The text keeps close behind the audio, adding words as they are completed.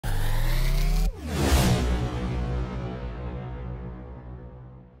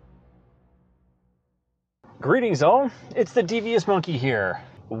Greetings all, it's the Devious Monkey here.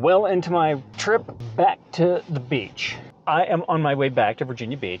 Well into my trip back to the beach. I am on my way back to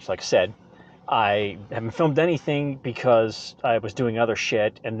Virginia Beach, like I said. I haven't filmed anything because I was doing other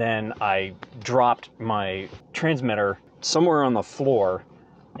shit, and then I dropped my transmitter somewhere on the floor,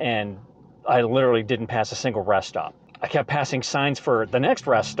 and I literally didn't pass a single rest stop. I kept passing signs for the next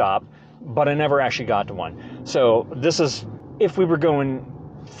rest stop, but I never actually got to one. So this is, if we were going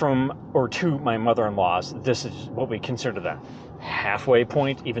from or to my mother-in-law's, this is what we consider the halfway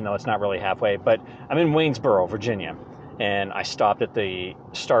point, even though it's not really halfway. But I'm in Waynesboro, Virginia, and I stopped at the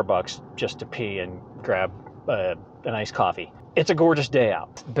Starbucks just to pee and grab an iced coffee. It's a gorgeous day out.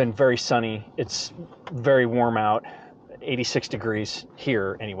 It's been very sunny. It's very warm out, 86 degrees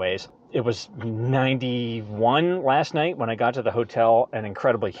here anyways. It was 91 last night when I got to the hotel, and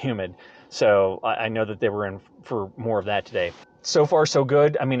incredibly humid. So I know that they were in for more of that today. So far, so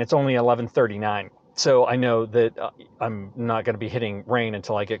good. I mean, it's only 11:39. So I know that I'm not going to be hitting rain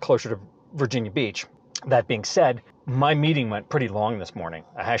until I get closer to Virginia Beach. That being said, my meeting went pretty long this morning.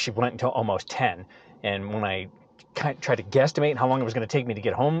 I actually went until almost 10. And when I tried to guesstimate how long it was going to take me to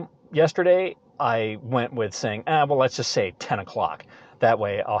get home yesterday, I went with saying, well, let's just say 10 o'clock. That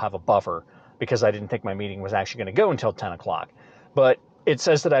way I'll have a buffer, because I didn't think my meeting was actually going to go until 10 o'clock. But it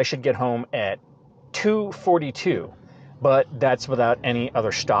says that I should get home at 2:42, but that's without any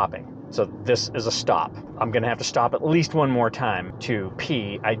other stopping. So this is a stop. I'm going to have to stop at least one more time to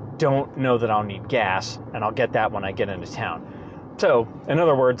pee. I don't know that I'll need gas, and I'll get that when I get into town. So, in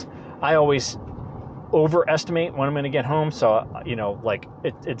other words, I always overestimate when I'm going to get home. So, you know, like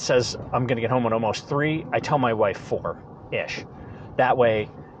it says I'm going to get home at almost 3. I tell my wife 4-ish. That way,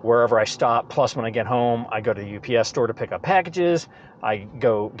 wherever I stop, plus when I get home, I go to the UPS store to pick up packages, I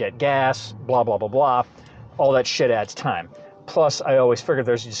go get gas, blah, blah, blah, blah. All that shit adds time. Plus, I always figure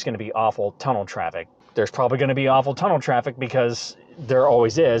there's just going to be awful tunnel traffic. There's probably going to be awful tunnel traffic because there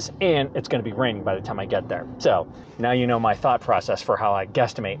always is, and it's going to be raining by the time I get there. So, now you know my thought process for how I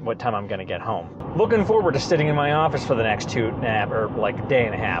guesstimate what time I'm going to get home. Looking forward to sitting in my office for the next like a day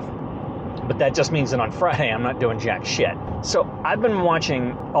and a half. But that just means that on Friday, I'm not doing jack shit. So I've been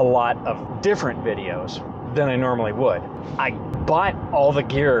watching a lot of different videos than I normally would. I bought all the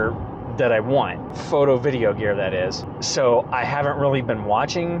gear that I want, photo video gear that is. So I haven't really been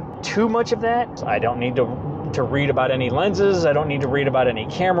watching too much of that. I don't need to read about any lenses. I don't need to read about any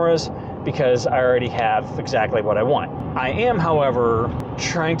cameras, because I already have exactly what I want. I am, however,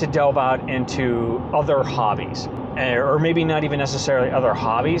 trying to delve out into other hobbies, or maybe not even necessarily other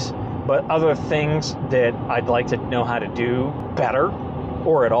hobbies, but other things that I'd like to know how to do better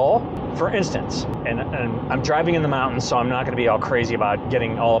or at all. For instance, and I'm driving in the mountains, so I'm not going to be all crazy about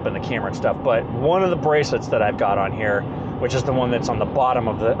getting all up in the camera and stuff, but one of the bracelets that I've got on here, which is the one that's on the bottom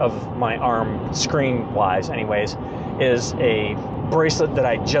of my arm, screen-wise anyways, is a bracelet that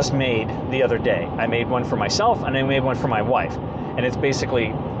I just made the other day. I made one for myself, and I made one for my wife. And it's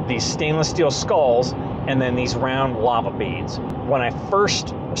basically these stainless steel skulls and then these round lava beads. When I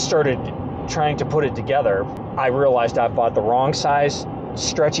first started trying to put it together, I realized I bought the wrong size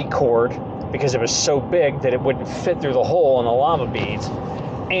stretchy cord, because it was so big that it wouldn't fit through the hole in the lava beads.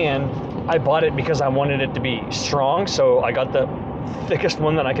 And I bought it because I wanted it to be strong, so I got the thickest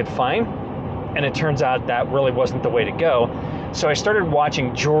one that I could find. And it turns out that really wasn't the way to go. So I started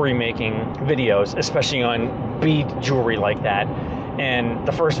watching jewelry making videos, especially on bead jewelry like that. And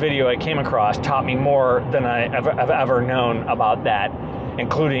the first video I came across taught me more than I've ever known about that,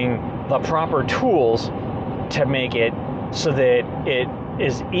 including the proper tools to make it so that it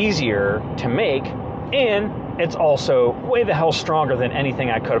is easier to make, and it's also way the hell stronger than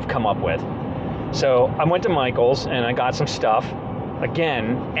anything I could have come up with. So I went to Michael's and I got some stuff,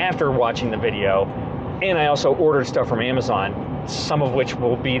 again, after watching the video, and I also ordered stuff from Amazon, some of which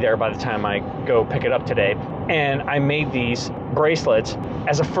will be there by the time I go pick it up today. And I made these bracelets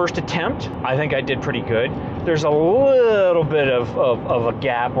as a first attempt. I think I did pretty good. There's a little bit of a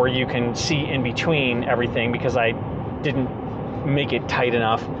gap where you can see in between everything because I didn't make it tight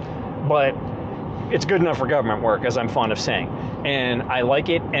enough, but it's good enough for government work, as I'm fond of saying. And I like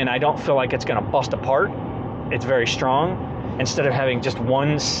it, and I don't feel like it's gonna bust apart. It's very strong. Instead of having just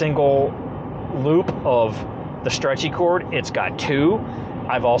one single loop of the stretchy cord, it's got 2.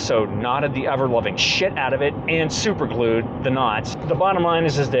 I've also knotted the ever-loving shit out of it and super glued the knots. The bottom line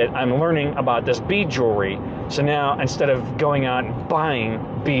is that I'm learning about this bead jewelry, so now instead of going out and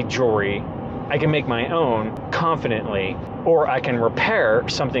buying bead jewelry, I can make my own confidently, or I can repair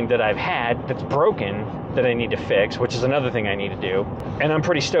something that I've had that's broken that I need to fix, which is another thing I need to do, and I'm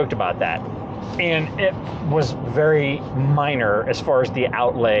pretty stoked about that. And it was very minor as far as the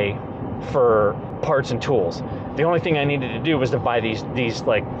outlay for parts and tools. The only thing I needed to do was to buy these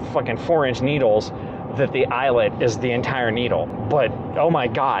like fucking 4-inch needles that the eyelet is the entire needle. But oh my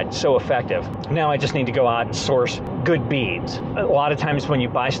God, so effective. Now I just need to go out and source good beads. A lot of times when you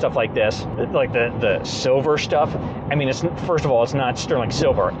buy stuff like this, like the silver stuff, I mean, it's, first of all, it's not sterling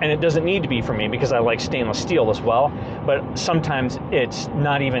silver, and it doesn't need to be for me because I like stainless steel as well. But sometimes it's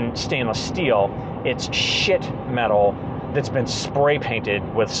not even stainless steel, it's shit metal that's been spray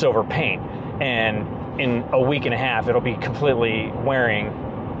painted with silver paint, and in a week and a half it'll be completely wearing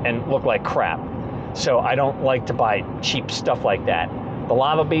and look like crap. So I don't like to buy cheap stuff like that. The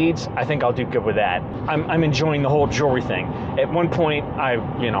lava beads, I think I'll do good with that. I'm enjoying the whole jewelry thing. At one point,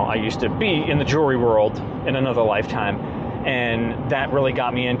 I used to be in the jewelry world in another lifetime, and that really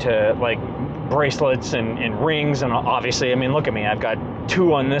got me into like bracelets and rings, and obviously, I mean, look at me, I've got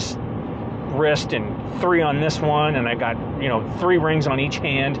 2 on this wrist and 3 on this one, and I got 3 rings on each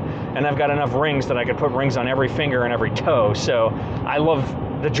hand, and I've got enough rings that I could put rings on every finger and every toe. So I love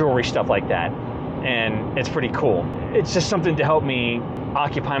the jewelry stuff like that, and it's pretty cool. It's just something to help me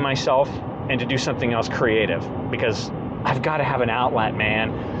occupy myself and to do something else creative, because I've got to have an outlet,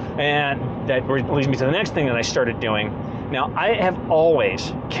 man. And that leads me to the next thing that I started doing. Now, I have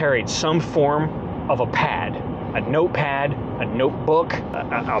always carried some form of a pad, a notepad, a notebook,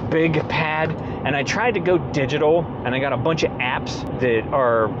 a big pad, and I tried to go digital, and I got a bunch of apps that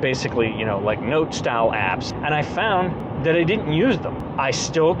are basically, like note style apps, and I found that I didn't use them. I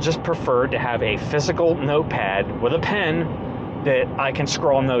still just preferred to have a physical notepad with a pen that I can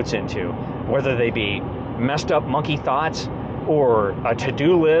scroll notes into, whether they be messed up monkey thoughts, or a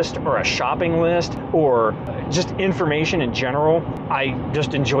to-do list, or a shopping list, or just information in general. I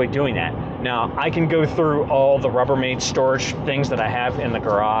just enjoy doing that. Now, I can go through all the Rubbermaid storage things that I have in the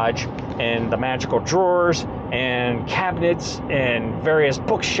garage, and the magical drawers, and cabinets, and various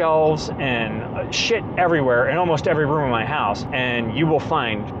bookshelves, and shit everywhere in almost every room in my house, and you will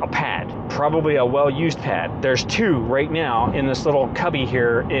find a pad, probably a well-used pad. There's 2 right now in this little cubby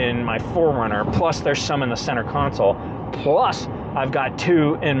here in my 4Runner, plus there's some in the center console, plus I've got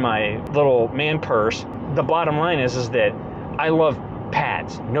 2 in my little man purse. The bottom line is that I love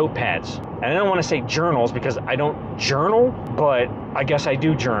pads, notepads. And I don't want to say journals because I don't journal, but I guess I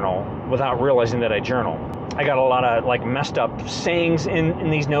do journal without realizing that I journal. I got a lot of like messed up sayings in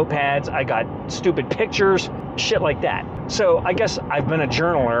these notepads. I got stupid pictures, shit like that. So I guess I've been a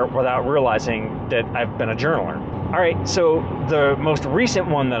journaler without realizing that I've been a journaler. All right, so the most recent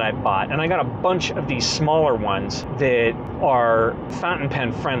one that I bought, and I got a bunch of these smaller ones that are fountain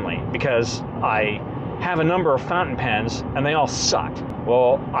pen friendly, because I have a number of fountain pens and they all sucked.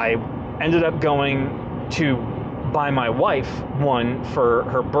 Well, I ended up going to buy my wife one for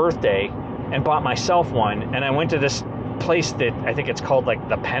her birthday and bought myself one, and I went to this place that I think it's called like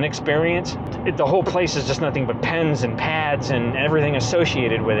the Pen Experience. The whole place is just nothing but pens and pads and everything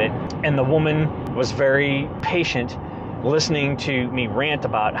associated with it, and the woman was very patient listening to me rant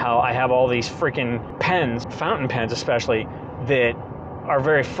about how I have all these freaking pens, fountain pens especially, that are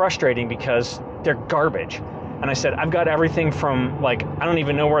very frustrating because they're garbage. And I said, I've got everything from, like, I don't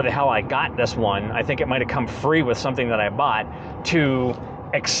even know where the hell I got this one. I think it might have come free with something that I bought, to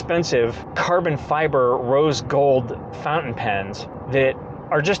expensive carbon fiber rose gold fountain pens that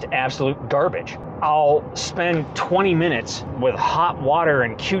are just absolute garbage. I'll spend 20 minutes with hot water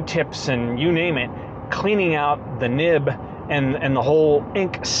and Q-tips and you name it, cleaning out the nib and the whole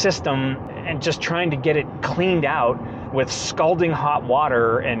ink system, and just trying to get it cleaned out with scalding hot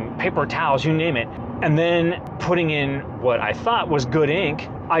water and paper towels, you name it, and then putting in what I thought was good ink.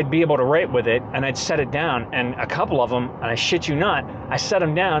 I'd be able to write with it, and I'd set it down, and a couple of them, and I shit you not, I set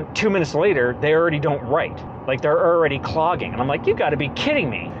them down, 2 minutes later, they already don't write. Like, they're already clogging. And I'm like, you gotta be kidding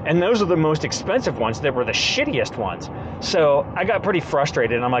me. And those are the most expensive ones that were the shittiest ones. So I got pretty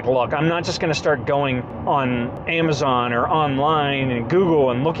frustrated, and I'm like, look, I'm not just gonna start going on Amazon or online and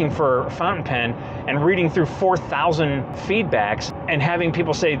Google and looking for a fountain pen and reading through 4,000 feedbacks and having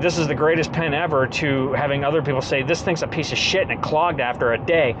people say this is the greatest pen ever, to having other people say this thing's a piece of shit and it clogged after a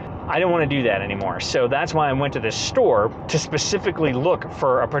day. I don't want to do that anymore. So that's why I went to this store to specifically look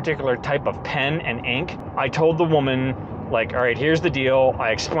for a particular type of pen and ink. I told the woman, like, all right, here's the deal.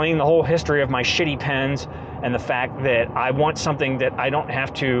 I explained the whole history of my shitty pens and the fact that I want something that I don't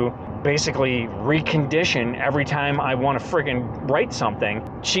have to basically recondition every time I want to friggin' write something.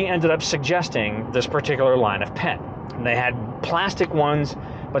 She ended up suggesting this particular line of pen. They had plastic ones,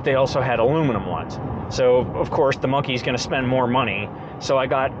 but they also had aluminum ones. So of course the monkey's gonna spend more money. So I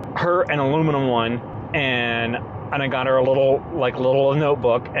got her an aluminum one, and I got her a little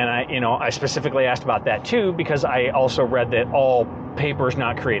notebook, and I specifically asked about that too, because I also read that all paper is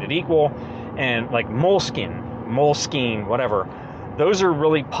not created equal, and like Moleskine, whatever. Those are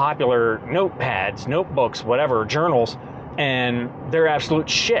really popular notepads, notebooks, whatever, journals, and they're absolute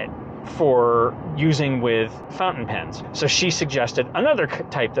shit for using with fountain pens. So she suggested another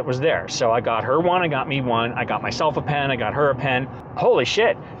type that was there. So I got her one, I got me one, I got myself a pen, I got her a pen. Holy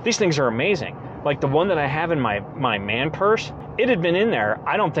shit, these things are amazing. Like the one that I have in my man purse, it had been in there.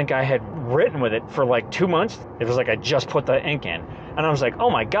 I don't think I had written with it for like 2 months. It was like I just put the ink in. And I was like, oh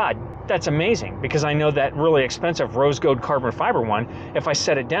my God, that's amazing. Because I know that really expensive rose gold carbon fiber one, if I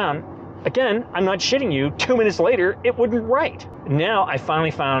set it down, again, I'm not shitting you, 2 minutes later, it wouldn't write. Now I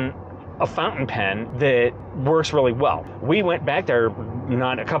finally found a fountain pen that works really well. We went back there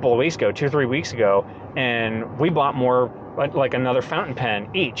not a couple of weeks ago, 2 or 3 weeks ago, and we bought more, like another fountain pen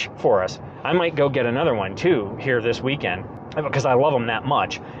each for us. I might go get another one too here this weekend because I love them that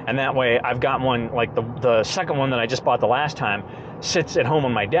much. And that way I've got one, like the second one that I just bought the last time sits at home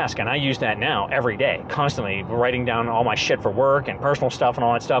on my desk, and I use that now every day, constantly writing down all my shit for work and personal stuff and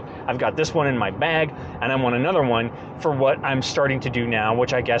all that stuff. I've got this one in my bag, and I want another one for what I'm starting to do now,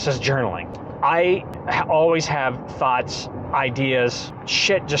 which I guess is journaling. I always have thoughts, ideas,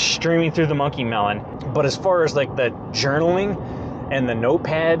 shit just streaming through the monkey melon. But as far as like the journaling and the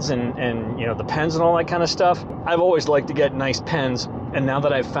notepads and you know, the pens and all that kind of stuff, I've always liked to get nice pens. And now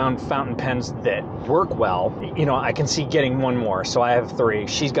that I've found fountain pens that work well, you know, I can see getting one more. So I have 3,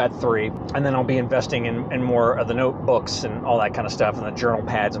 she's got 3, and then I'll be investing in more of the notebooks and all that kind of stuff and the journal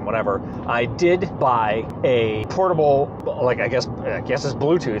pads and whatever. I did buy a portable, like I guess it's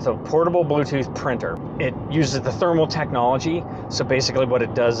Bluetooth, a portable Bluetooth printer. It uses the thermal technology. So basically what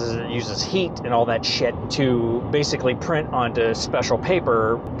it does is it uses heat and all that shit to basically print onto special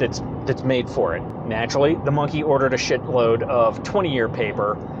paper that's made for it. Naturally, the monkey ordered a shitload of 20-year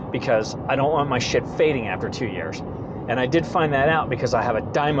paper because I don't want my shit fading after 2 years. And I did find that out because I have a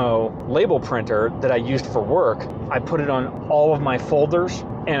Dymo label printer that I used for work. I put it on all of my folders,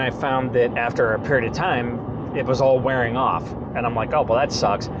 and I found that after a period of time, it was all wearing off. And I'm like, oh, well, that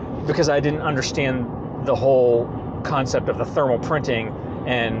sucks, because I didn't understand the whole concept of the thermal printing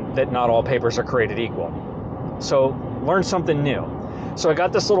and that not all papers are created equal. So learn something new. So I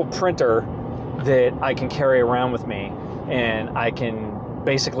got this little printer that I can carry around with me, and I can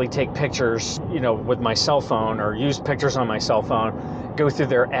basically take pictures, you know, with my cell phone, or use pictures on my cell phone, go through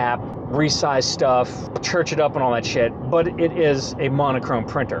their app, resize stuff, church it up and all that shit. But it is a monochrome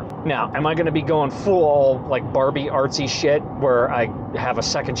printer. Now, am I going to be going full like Barbie artsy shit where I have a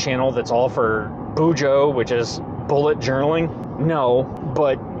second channel that's all for Bujo, which is bullet journaling? No,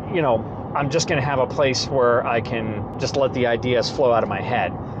 but you know, I'm just going to have a place where I can just let the ideas flow out of my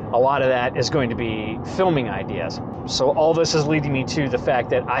head. A lot of that is going to be filming ideas. So all this is leading me to the fact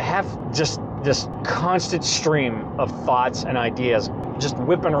that I have just this constant stream of thoughts and ideas just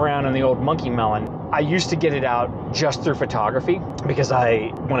whipping around in the old monkey melon. I used to get it out just through photography because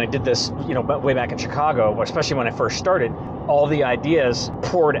when I did this, you know, way back in Chicago, especially when I first started, all the ideas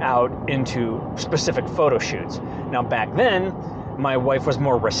poured out into specific photo shoots. Now back then, my wife was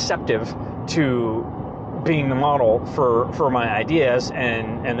more receptive to being the model for my ideas,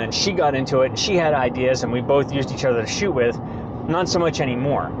 and then she got into it, and she had ideas, and we both used each other to shoot with. Not so much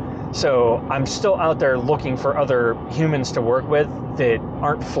anymore. So I'm still out there looking for other humans to work with that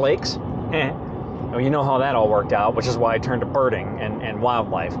aren't flakes. Well, you know how that all worked out, which is why I turned to birding and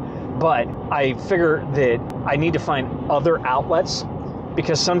wildlife. But I figure that I need to find other outlets,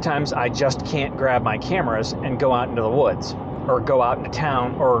 because sometimes I just can't grab my cameras and go out into the woods, or go out into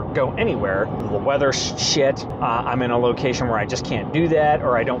town, or go anywhere. The weather's shit. I'm in a location where I just can't do that,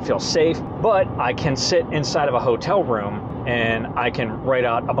 or I don't feel safe. But I can sit inside of a hotel room and I can write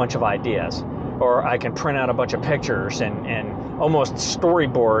out a bunch of ideas, or I can print out a bunch of pictures and almost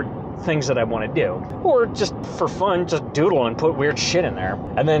storyboard things that I want to do, or just for fun, just doodle and put weird shit in there.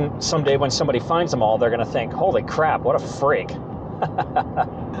 And then someday when somebody finds them all, they're going to think, holy crap, what a freak.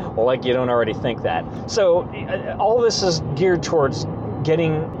 Well, like you don't already think that. So all this is geared towards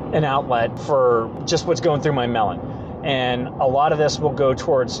getting an outlet for just what's going through my melon. And a lot of this will go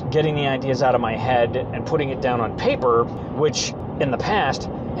towards getting the ideas out of my head and putting it down on paper, which in the past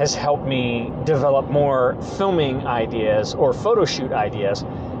has helped me develop more filming ideas or photo shoot ideas.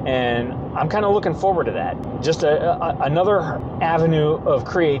 And I'm kind of looking forward to that. Just another avenue of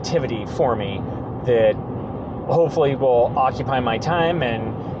creativity for me that hopefully will occupy my time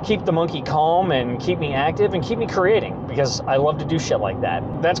and keep the monkey calm and keep me active and keep me creating, because I love to do shit like that.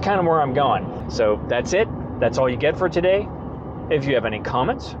 That's kind of where I'm going. So that's it. That's all you get for today. If you have any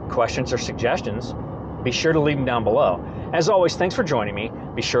comments, questions, or suggestions, be sure to leave them down below. As always, thanks for joining me.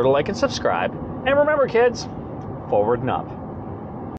 Be sure to like and subscribe. And remember, kids, forward and up.